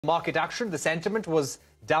Market action, the sentiment was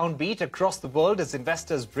downbeat across the world as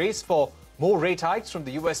investors brace for more rate hikes from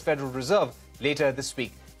the US Federal Reserve later this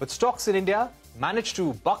week. But stocks in India managed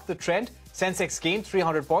to buck the trend. Sensex gained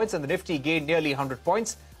 300 points and the Nifty gained nearly 100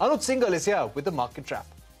 points. Anuj Singhal is here with the market wrap.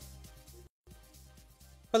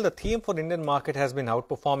 Well, the theme for Indian market has been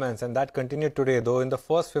outperformance, and that continued today, though in the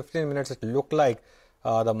first 15 minutes it looked like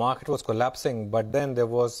the market was collapsing, but then there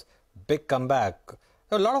was big comeback.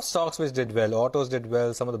 There were a lot of stocks which did well. Autos did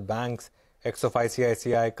well, some of the banks, ex of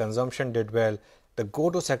ICICI, consumption did well. The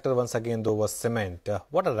go-to sector once again, though, was cement.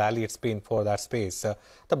 What a rally it's been for that space.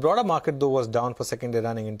 The broader market, though, was down for second day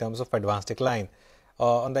running in terms of advanced decline.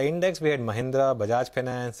 On the index, we had Mahindra, Bajaj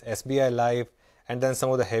Finance, SBI Life, and then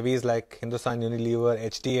some of the heavies like Hindustan Unilever,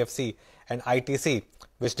 HDFC, and ITC,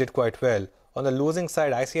 which did quite well. On the losing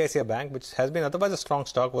side, ICICI Bank, which has been otherwise a strong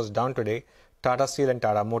stock, was down today. Tata Steel and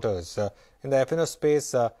Tata Motors. In the F&O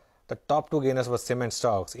space, the top two gainers were cement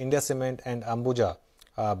stocks, India Cement and Ambuja.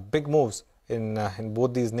 Big moves in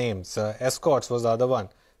both these names. Escorts was the other one,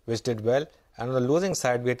 which did well. And on the losing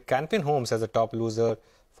side, we had Canpin Homes as the top loser,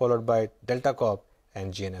 followed by Delta Corp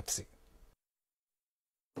and GNFC.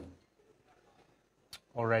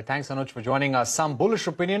 All right, thanks Anuj for joining us. Some bullish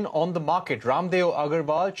opinion on the market. Ramdeo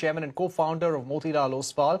Agarwal, chairman and co-founder of Motilal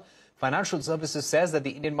Oswal Financial Services, says that the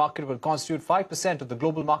Indian market will constitute 5% of the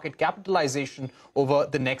global market capitalization over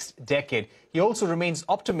the next decade. He also remains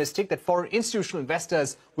optimistic that foreign institutional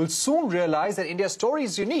investors will soon realize that India's story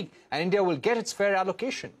is unique and India will get its fair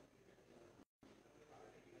allocation.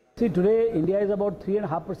 See, today India is about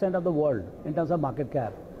 3.5% of the world in terms of market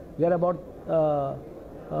cap. We are about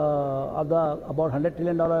about $100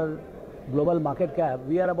 trillion global market cap.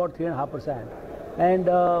 We are about 3.5%. And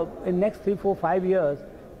in next 3, 4, 5 years,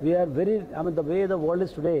 we are the way the world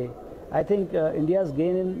is today, I think India's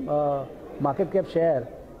gain in market cap share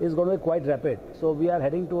is going to be quite rapid. So we are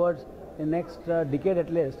heading towards, in next decade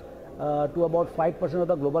at least, to about 5% of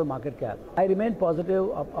the global market cap. I remain positive,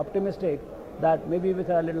 optimistic that maybe with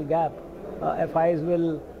a little gap, FIs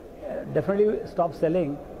will definitely stop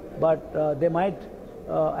selling, but they might,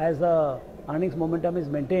 as the earnings momentum is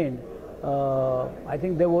maintained, I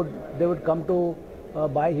think they would come to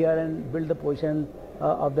buy here and build the position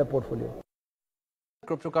of their portfolio.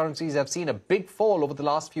 Cryptocurrencies have seen a big fall over the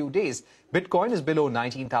last few days. Bitcoin is below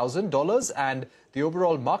 $19,000 and the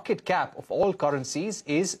overall market cap of all currencies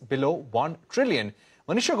is below 1 trillion.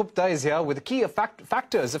 Manisha Gupta is here with the key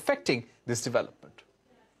factors affecting this development.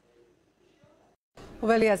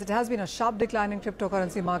 Well, yes, it has been a sharp decline in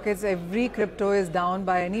cryptocurrency markets. Every crypto is down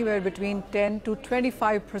by anywhere between 10 to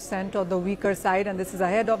 25% on the weaker side. And this is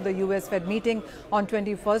ahead of the US Fed meeting on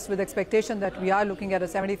 21st with expectation that we are looking at a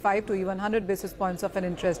 75 to even 100 basis points of an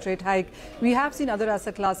interest rate hike. We have seen other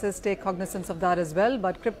asset classes take cognizance of that as well,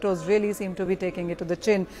 but cryptos really seem to be taking it to the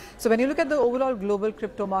chin. So when you look at the overall global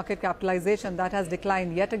crypto market capitalization, that has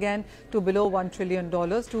declined yet again to below $1 trillion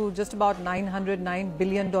to just about $909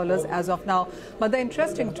 billion as of now. But the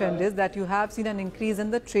interesting trend is that you have seen an increase in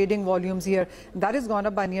the trading volumes here. That has gone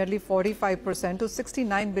up by nearly 45% to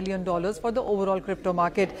 $69 billion for the overall crypto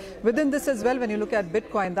market. Within this as well, when you look at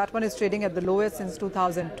Bitcoin, that one is trading at the lowest since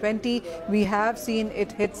 2020. We have seen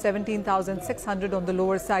it hit 17,600 on the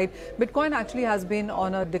lower side. Bitcoin actually has been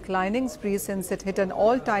on a declining spree since it hit an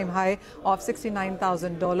all-time high of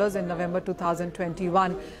 $69,000 in November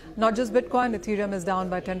 2021. Not just Bitcoin, Ethereum is down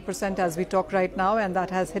by 10% as we talk right now, and that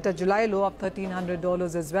has hit a July low of $1,300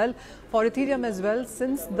 as well. For Ethereum as well,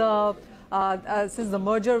 since the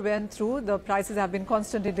merger went through, the prices have been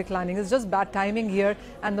constantly declining. It's just bad timing here,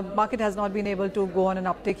 and the market has not been able to go on an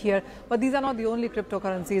uptick here. But these are not the only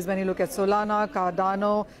cryptocurrencies. When you look at Solana,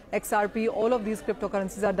 Cardano, XRP, all of these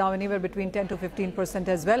cryptocurrencies are down anywhere between 10 to 15%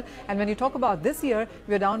 as well. And when you talk about this year,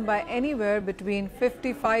 we're down by anywhere between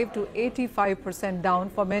 55 to 85% down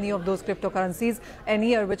for many of those cryptocurrencies. An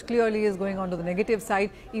year which clearly is going on to the negative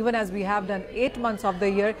side. Even as we have done 8 months of the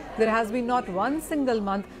year, there has been not one single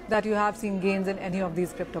month that you have seen gains in any of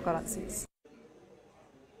these cryptocurrencies.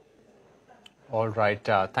 All right.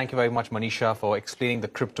 Thank you very much, Manisha, for explaining the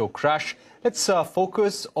crypto crash. Let's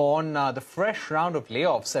focus on the fresh round of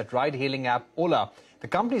layoffs at ride-hailing app Ola. The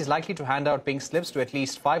company is likely to hand out pink slips to at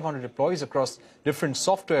least 500 employees across different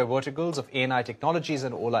software verticals of ANI Technologies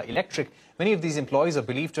and Ola Electric. Many of these employees are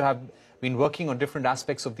believed to have been working on different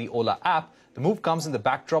aspects of the Ola app. The move comes in the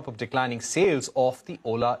backdrop of declining sales of the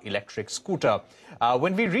Ola Electric scooter.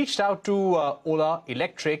 When we reached out to Ola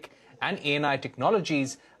Electric and ANI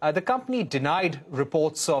Technologies, the company denied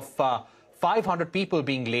reports of 500 people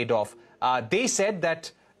being laid off. They said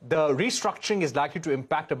that the restructuring is likely to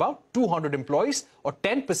impact about 200 employees or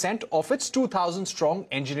 10% of its 2,000-strong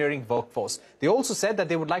engineering workforce. They also said that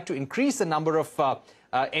they would like to increase the number of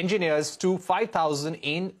engineers to 5,000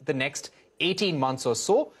 in the next 18 months or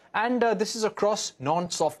so. And this is across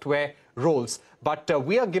non-software roles. But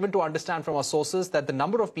we are given to understand from our sources that the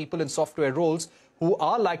number of people in software roles who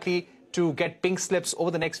are likely to get pink slips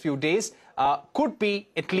over the next few days could be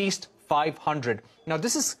at least 500. Now,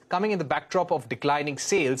 this is coming in the backdrop of declining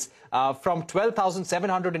sales. From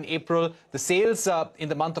 12,700 in April, the sales in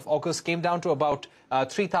the month of August came down to about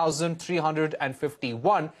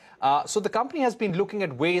 3,351. So the company has been looking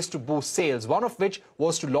at ways to boost sales, one of which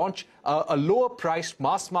was to launch a lower-priced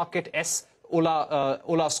mass-market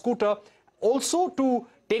Ola scooter, also to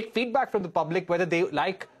take feedback from the public whether they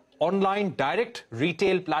like online direct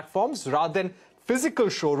retail platforms rather than physical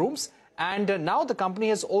showrooms. And now the company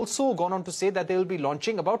has also gone on to say that they will be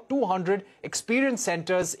launching about 200 experience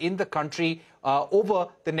centers in the country over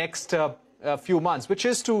the next few months, which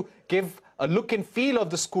is to give a look and feel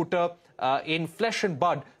of the scooter in flesh and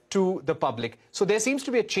blood to the public. So there seems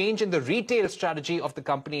to be a change in the retail strategy of the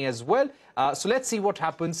company as well. So let's see what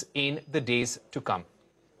happens in the days to come.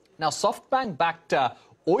 Now, SoftBank-backed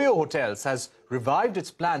Oyo Hotels has revived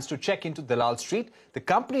its plans to check into Dalal Street. The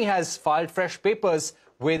company has filed fresh papers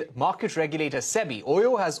with market regulator SEBI.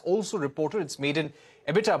 Oyo has also reported its maiden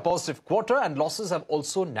EBITDA positive quarter and losses have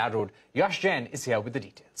also narrowed. Yash Jain is here with the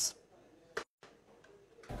details.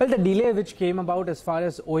 Well, the delay which came about as far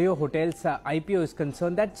as Oyo Hotels IPO is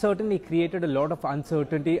concerned, that certainly created a lot of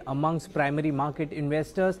uncertainty amongst primary market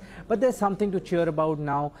investors. But there's something to cheer about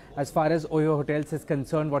now as far as Oyo Hotels is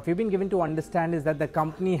concerned. What we've been given to understand is that the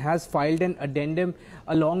company has filed an addendum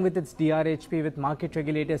along with its DRHP with market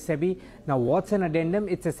regulator SEBI. Now, what's an addendum?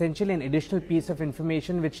 It's essentially an additional piece of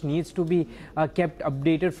information which needs to be kept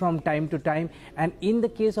updated from time to time. And in the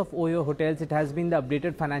case of Oyo Hotels, it has been the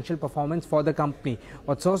updated financial performance for the company.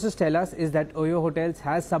 What sources tell us is that Oyo Hotels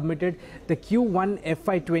has submitted the Q1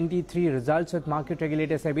 FY23 results with market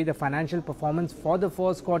regulator SEBI, the financial performance for the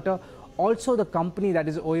first quarter. Also, the company, that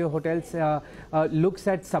is Oyo Hotels, looks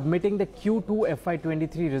at submitting the Q2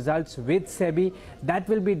 FY23 results with SEBI. That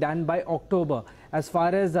will be done by October. As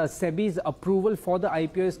far as SEBI's approval for the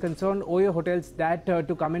IPO is concerned, Oyo Hotels that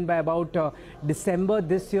to come in by about December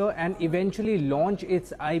this year and eventually launch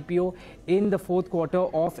its IPO in the fourth quarter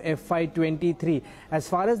of FY23. As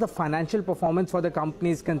far as the financial performance for the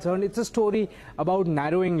company is concerned, it's a story about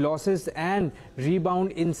narrowing losses and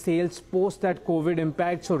rebound in sales post that COVID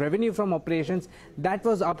impact. So revenue from operations, that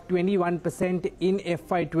was up 21% in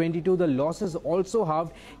FY22. The losses also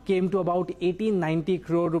halved, came to about 1890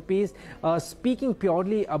 crore rupees. Speaking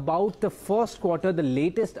purely about the first quarter, the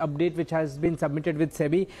latest update which has been submitted with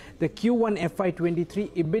SEBI, the Q1 FY23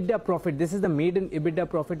 EBITDA profit, this is the maiden EBITDA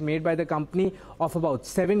profit made by the company of about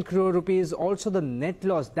 7 crore rupees. Also, the net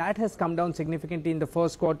loss, that has come down significantly in the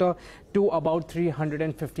first quarter to about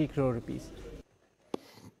 350 crore rupees.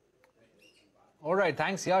 All right,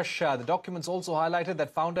 thanks, Yash. The documents also highlighted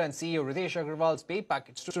that founder and CEO Ritesh Agrawal's pay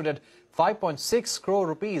package stood at 5.6 crore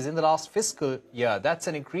rupees in the last fiscal year. That's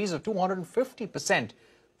an increase of 250%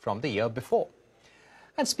 from the year before.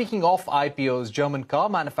 And speaking of IPOs, German car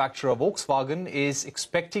manufacturer Volkswagen is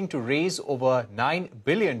expecting to raise over $9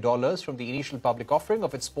 billion from the initial public offering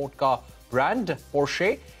of its sport car brand,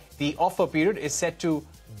 Porsche. The offer period is set to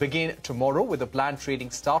begin tomorrow with a planned trading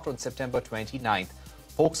start on September 29th.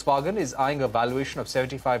 Volkswagen is eyeing a valuation of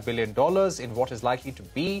 $75 billion in what is likely to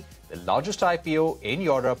be the largest IPO in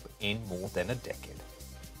Europe in more than a decade.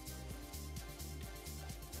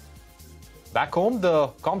 Back home, the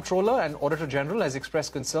Comptroller and Auditor General has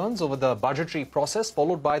expressed concerns over the budgetary process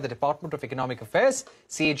followed by the Department of Economic Affairs.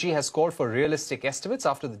 CAG has called for realistic estimates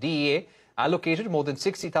after the DEA allocated more than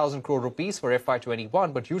 60,000 crore rupees for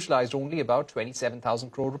FY21 but utilized only about 27,000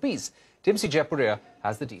 crore rupees. Timsi Japuria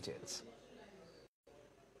has the details.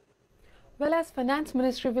 Well, as Finance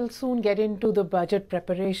Ministry will soon get into the budget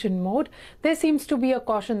preparation mode, there seems to be a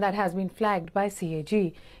caution that has been flagged by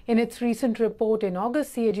CAG. In its recent report in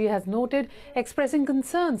August, CAG has noted expressing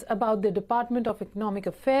concerns about the Department of Economic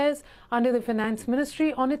Affairs under the Finance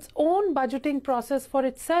Ministry on its own budgeting process for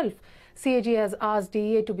itself. CAG has asked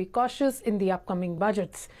DEA to be cautious in the upcoming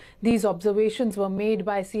budgets. These observations were made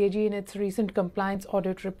by CAG in its recent compliance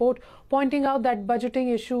audit report, pointing out that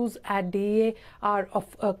budgeting issues at DEA are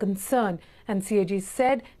of concern. And CAG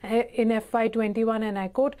said in FY21, and I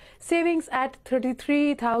quote, savings at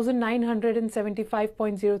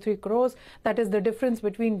 33,975.03 crores, that is the difference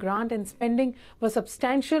between grant and spending, were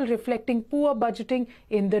substantial, reflecting poor budgeting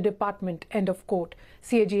in the department, end of quote.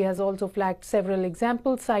 CAG has also flagged several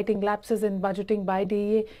examples, citing lapses lapses in budgeting by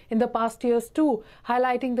DEA in the past years too,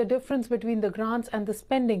 highlighting the difference between the grants and the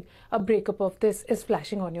spending. A breakup of this is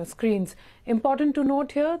flashing on your screens. Important to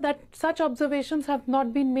note here that such observations have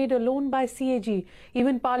not been made alone by CAG.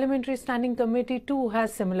 Even Parliamentary Standing Committee too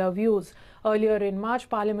has similar views. Earlier in March,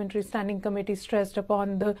 Parliamentary Standing Committee stressed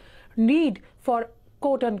upon the need for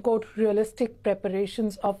quote-unquote realistic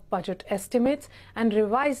preparations of budget estimates and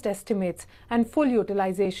revised estimates and full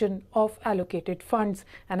utilization of allocated funds.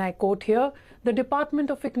 And I quote here, the Department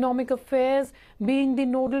of Economic Affairs, being the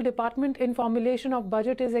nodal department in formulation of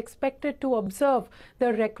budget, is expected to observe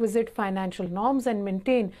the requisite financial norms and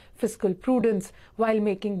maintain fiscal prudence while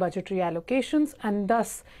making budgetary allocations, and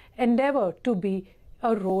thus endeavor to be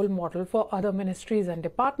a role model for other ministries and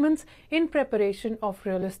departments in preparation of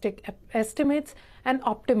realistic estimates and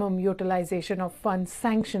optimum utilization of funds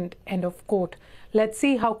sanctioned, end of quote. Let's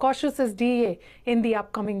see how cautious is DEA in the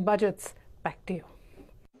upcoming budgets. Back to you.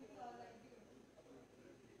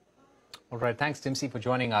 All right, thanks, Timsy, for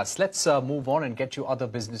joining us. Let's move on and get you other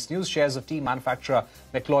business news. Shares of tea manufacturer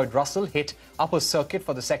McLeod Russell hit upper circuit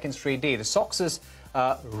for the second straight day. The SOX is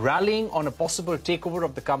rallying on a possible takeover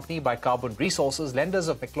of the company by Carbon Resources. Lenders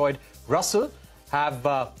of McLeod Russell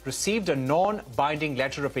have received a non-binding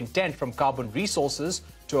letter of intent from Carbon Resources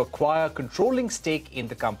to acquire controlling stake in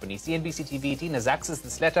the company. CNBC-TV18 has accessed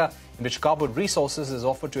this letter, in which Carbon Resources has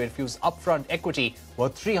offered to infuse upfront equity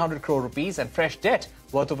worth 300 crore rupees and fresh debt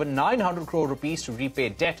worth over 900 crore rupees to repay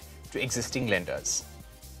debt to existing lenders.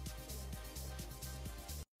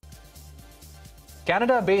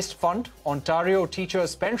 Canada-based fund Ontario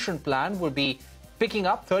Teachers Pension Plan will be picking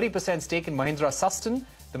up 30% stake in Mahindra Sustain,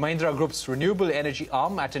 the Mahindra Group's renewable energy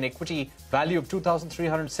arm, at an equity value of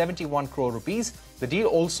 2,371 crore rupees. The deal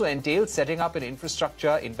also entails setting up an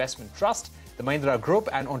infrastructure investment trust. The Mahindra Group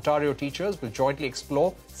and Ontario Teachers will jointly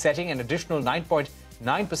explore setting an additional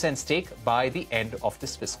 9.9% stake by the end of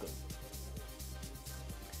this fiscal.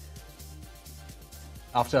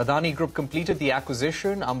 After Adani Group completed the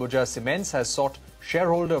acquisition, Ambuja Cements has sought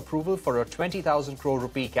shareholder approval for a 20,000 crore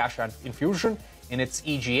rupee cash infusion in its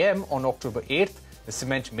EGM on October 8th. The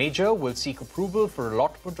cement major will seek approval for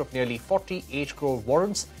allotment of nearly 48 crore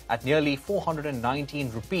warrants at nearly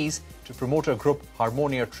 419 rupees to promoter group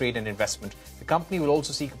Harmonia Trade and Investment. The company will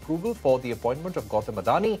also seek approval for the appointment of Gautam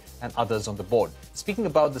Adani and others on the board. Speaking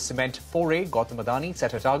about the cement foray, Gautam Adani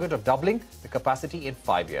set a target of doubling the capacity in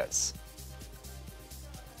 5 years.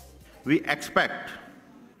 We expect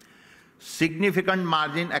significant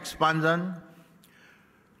margin expansion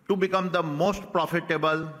to become the most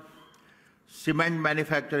profitable cement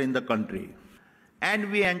manufacturer in the country.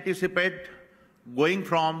 And we anticipate going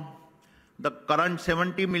from the current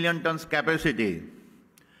 70 million tons capacity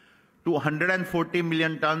to 140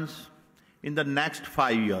 million tons in the next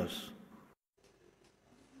 5 years.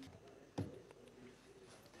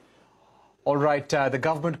 All right, the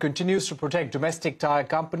government continues to protect domestic tyre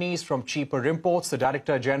companies from cheaper imports. The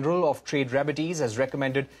Director General of Trade Remedies has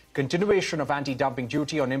recommended continuation of anti-dumping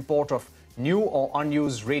duty on import of new or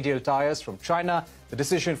unused radial tyres from China. The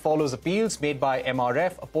decision follows appeals made by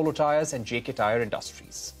MRF, Apollo Tyres and JK Tyre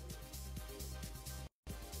Industries.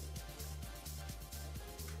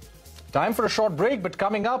 Time for a short break, but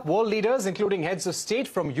coming up, world leaders, including heads of state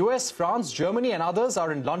from US, France, Germany and others,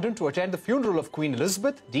 are in London to attend the funeral of Queen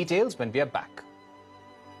Elizabeth. Details when we are back.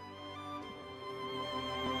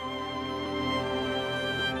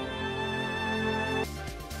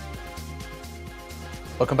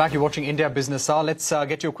 Welcome back. You're watching India Business Hour. Let's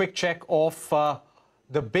get you a quick check of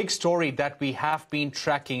the big story that we have been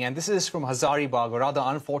tracking. And this is from Hazaribagh, a rather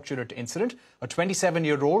unfortunate incident. A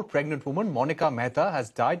 27-year-old pregnant woman, Monica Mehta, has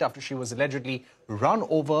died after she was allegedly run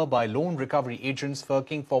over by loan recovery agents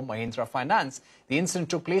working for Mahindra Finance. The incident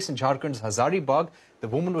took place in Jharkhand's Hazaribagh. The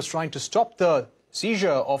woman was trying to stop the seizure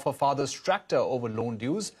of her father's tractor over loan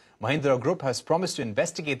dues. Mahindra Group has promised to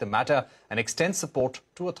investigate the matter and extend support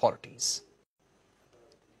to authorities.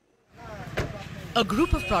 A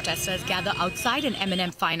group of protesters gather outside an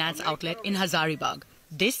M&M Finance outlet in Hazaribagh.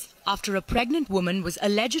 This after a pregnant woman was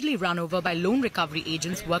allegedly run over by loan recovery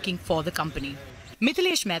agents working for the company.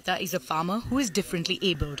 Mithilesh Mehta is a farmer who is differently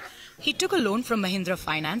abled. He took a loan from Mahindra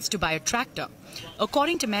Finance to buy a tractor.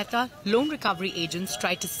 According to Mehta, loan recovery agents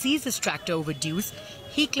tried to seize his tractor over dues.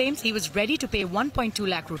 He claims he was ready to pay 1.2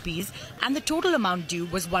 lakh rupees and the total amount due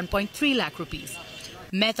was 1.3 lakh rupees.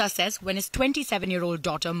 Mehta says when his 27-year-old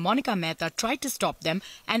daughter Monica Mehta tried to stop them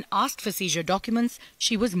and asked for seizure documents,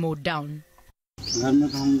 she was mowed down.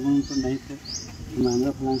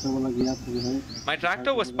 My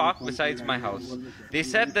tractor was parked beside my house. They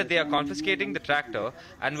said that they are confiscating the tractor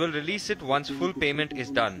and will release it once full payment is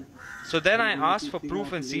done. So then I asked for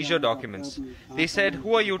proof and seizure documents. They said,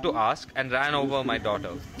 "Who are you to ask?" and ran over my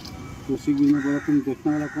daughter.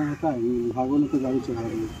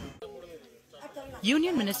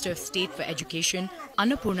 Union Minister of State for Education,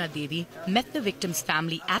 Annapurna Devi, met the victim's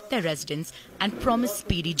family at their residence and promised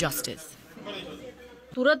speedy justice.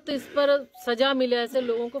 तुरंत इस पर सजा मिले, ऐसे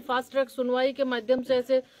लोगों को fast track सुनवाई के माध्यम से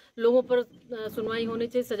ऐसे लोगों पर सुनवाई होनी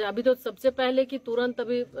चाहिए। सजा अभी तो सबसे पहले कि तुरंत,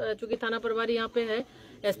 अभी चूंकि थाना प्रभारी यहाँ पे है,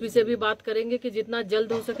 एसपी से भी बात करेंगे कि जितना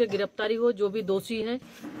जल्द हो सके गिरफ्तारी हो जो भी दोषी हैं।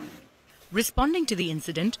 Responding to the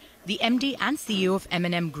incident, the MD and CEO of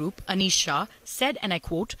M&M Group, Anish Shah, said, and I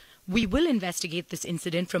quote, "We will investigate this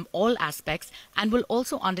incident from all aspects and will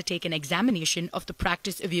also undertake an examination of the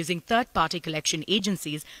practice of using third-party collection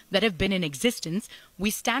agencies that have been in existence.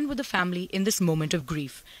 We stand with the family in this moment of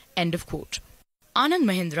grief." End of quote. Anand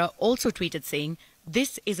Mahindra also tweeted saying,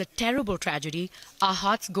 "This is a terrible tragedy. Our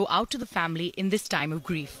hearts go out to the family in this time of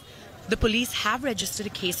grief." The police have registered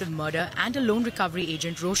a case of murder and a loan recovery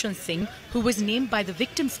agent, Roshan Singh, who was named by the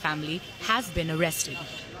victim's family, has been arrested.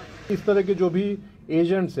 इस तरह के जो भी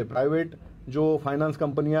agents है, private जो finance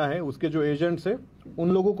कंपनियां हैं, उसके जो एजेंट्स हैं,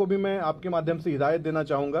 उन लोगों को भी मैं आपके माध्यम से हिदायत देना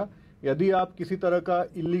चाहूँगा, यदि आप किसी तरह का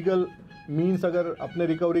इलीगल मीन्स अगर अपने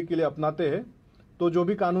रिकवरी के लिए अपनाते हैं, तो जो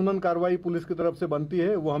भी कानूनन कार्रवाई पुलिस की तरफ से बनती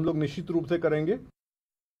है, वो हम लोग निश्चित रूप से करेंगे।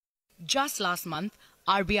 Just last month,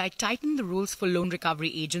 RBI tightened the rules for loan recovery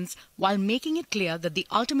agents while making it clear that the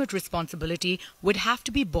ultimate responsibility would have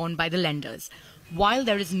to be borne by the lenders. While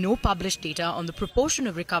there is no published data on the proportion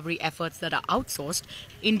of recovery efforts that are outsourced,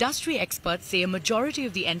 industry experts say a majority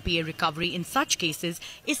of the NPA recovery in such cases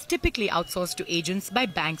is typically outsourced to agents by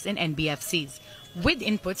banks and NBFCs. With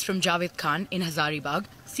inputs from Javed Khan in Hazaribagh,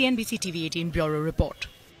 CNBC-TV18 Bureau Report.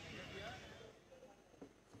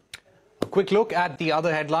 A quick look at the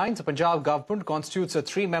other headlines. The Punjab government constitutes a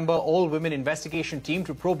 3-member all-women investigation team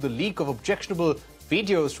to probe the leak of objectionable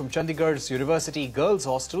videos from Chandigarh's University Girls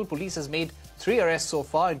Hostel. Police has made 3 arrests so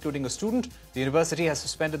far, including a student. The university has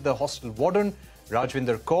suspended the hostel warden,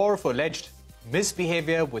 Rajvinder Kaur, for alleged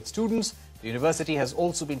misbehavior with students. The university has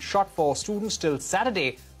also been shut for students till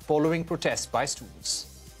Saturday following protests by students.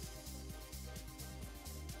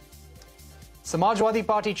 Samajwadi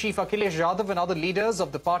Party Chief Akhilesh Yadav and other leaders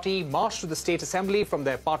of the party marched to the State Assembly from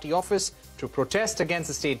their party office to protest against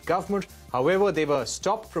the state government. However, they were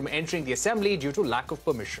stopped from entering the assembly due to lack of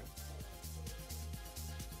permission.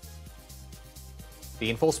 The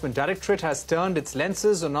Enforcement Directorate has turned its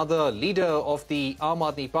lenses on another leader of the Aam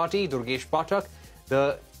Aadmi Party, Durgesh Pathak.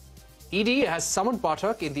 The ED has summoned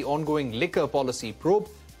Pathak in the ongoing liquor policy probe.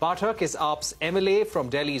 Pathak is AAP's MLA from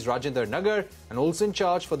Delhi's Rajinder Nagar and also in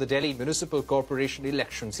charge for the Delhi Municipal Corporation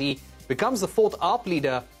elections. He becomes the 4th AAP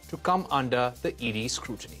leader to come under the ED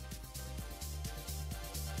scrutiny.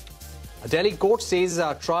 A Delhi court says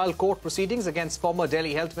trial court proceedings against former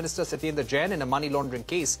Delhi Health Minister Satyendra Jain in a money laundering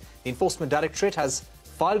case. The Enforcement Directorate has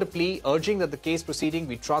filed a plea urging that the case proceeding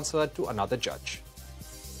be transferred to another judge.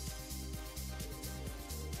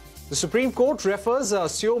 The Supreme Court refers a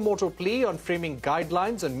suo motu plea on framing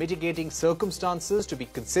guidelines on mitigating circumstances to be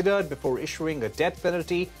considered before issuing a death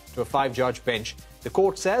penalty to a 5-judge bench. The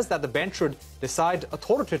court says that the bench should decide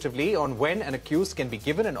authoritatively on when an accused can be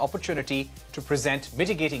given an opportunity to present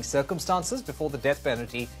mitigating circumstances before the death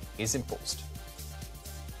penalty is imposed.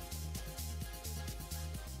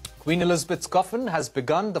 Queen Elizabeth's coffin has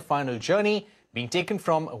begun the final journey, being taken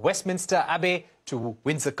from Westminster Abbey to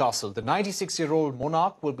Windsor Castle. The 96-year-old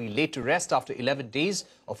monarch will be laid to rest after 11 days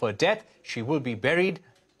of her death. She will be buried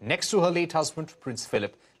next to her late husband, Prince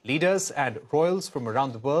Philip. Leaders and royals from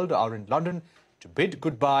around the world are in London to bid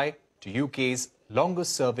goodbye to UK's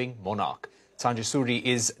longest-serving monarch. Sanjay Suri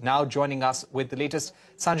is now joining us with the latest.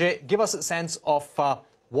 Sanjay, give us a sense of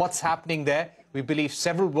what's happening there. We believe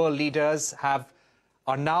several world leaders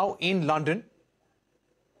are now in London.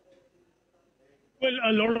 Well,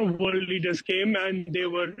 a lot of world leaders came and they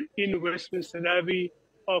were in Westminster Abbey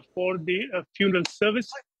for the funeral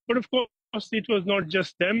service. But of course, it was not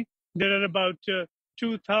just them. There are about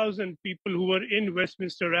 2,000 people who were in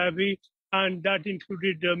Westminster Abbey, and that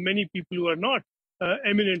included many people who are not,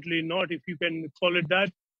 eminently not, if you can call it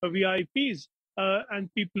that, VIPs,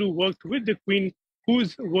 and people who worked with the Queen,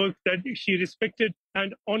 whose work that she respected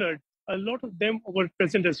and honored. A lot of them were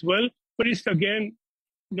present as well, but it's again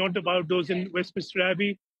not about those in Westminster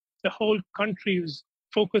Abbey. The whole country is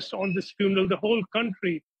focused on this funeral. The whole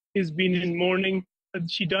country has been in mourning.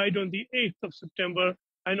 She died on the 8th of September.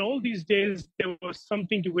 And all these days, there was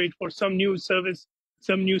something to wait for, some news service,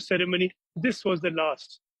 some new ceremony. This was the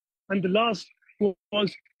last. And the last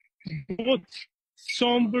was both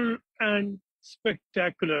somber and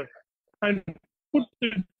spectacular. And put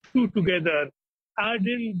the two together, add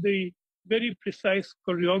in the very precise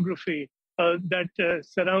choreography that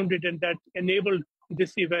surrounded and that enabled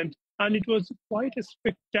this event. And it was quite a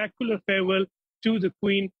spectacular farewell to the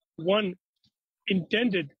Queen, one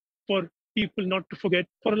intended for people not to forget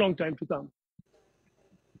for a long time to come.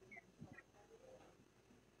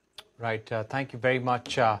 Right. Thank you very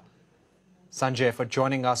much, Sanjay, for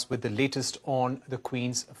joining us with the latest on the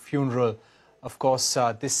Queen's funeral. Of course,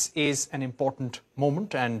 this is an important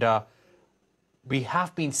moment, and we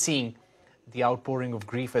have been seeing the outpouring of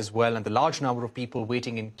grief as well, and the large number of people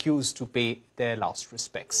waiting in queues to pay their last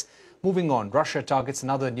respects. Moving on, Russia targets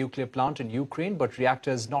another nuclear plant in Ukraine, but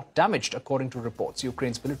reactors not damaged, according to reports.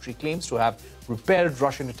 Ukraine's military claims to have repelled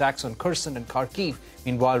Russian attacks on Kherson and Kharkiv.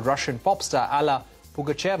 Meanwhile, Russian pop star Alla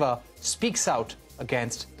Pugacheva speaks out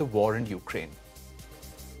against the war in Ukraine.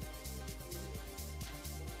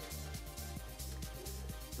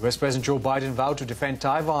 US President Joe Biden vowed to defend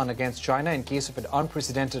Taiwan against China in case of an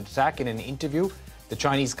unprecedented attack. In an interview, the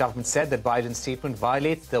Chinese government said that Biden's statement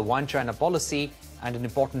violates the One China policy and an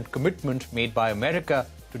important commitment made by America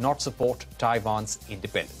to not support Taiwan's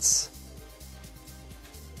independence.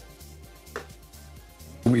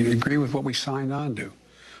 We agree with what we signed on to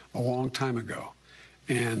a long time ago,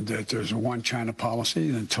 and that there's a One China policy,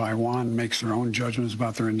 that Taiwan makes their own judgments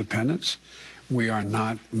about their independence. We are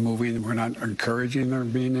not moving, we're not encouraging their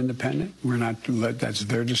being independent. We're not, that's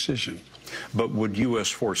their decision. But would U.S.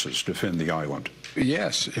 forces defend the island?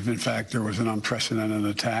 Yes, if in fact there was an unprecedented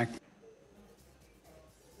attack.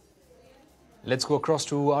 Let's go across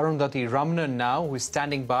to Arundhati Ramanan now, who is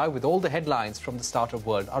standing by with all the headlines from the startup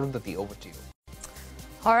world. Arundhati, over to you.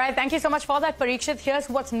 All right, thank you so much for that, Parikshit. Here's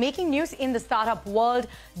what's making news in the startup world.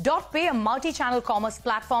 DotPay, a multi-channel commerce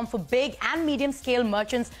platform for big and medium-scale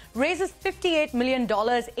merchants, raises $58 million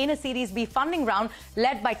in a Series B funding round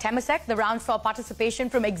led by Temasek. The round saw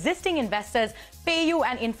participation from existing investors, PayU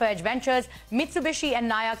and InfoEdge Ventures. Mitsubishi and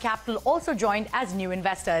Naya Capital also joined as new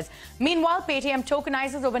investors. Meanwhile, Paytm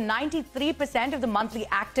tokenizes over 93% of the monthly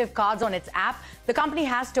active cards on its app. The company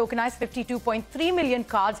has tokenized 52.3 million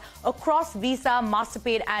cards across Visa,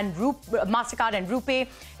 MasterCard and RuPay.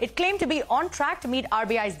 It claimed to be on track to meet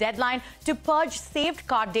RBI's deadline to purge saved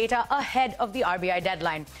card data ahead of the RBI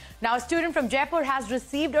deadline. Now, a student from Jaipur has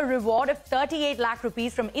received a reward of 38 lakh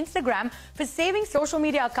rupees from Instagram for saving social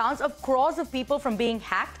media accounts of crores of people from being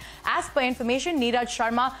hacked. As per information, Neeraj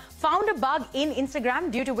Sharma found a bug in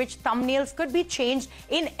Instagram due to which thumbnails could be changed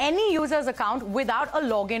in any user's account without a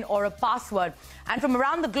login or a password. And from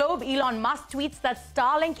around the globe, Elon Musk tweets that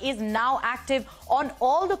Starlink is now active on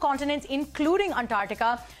all the continents, including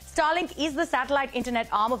Antarctica. Starlink is the satellite internet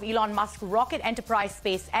arm of Elon Musk's rocket enterprise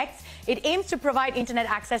SpaceX. It aims to provide internet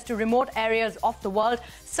access to remote areas of the world.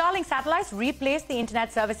 Starlink satellites replaced the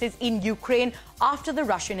internet services in Ukraine after the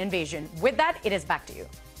Russian invasion. With that, it is back to you.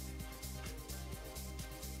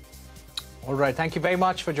 All right, thank you very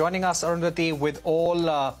much for joining us, Arundhati, with all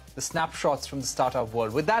the snapshots from the startup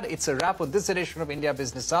world. With that, it's a wrap on this edition of India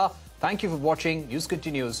Business Hour. Thank you for watching. News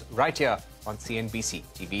continues right here on CNBC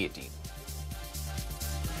TV18.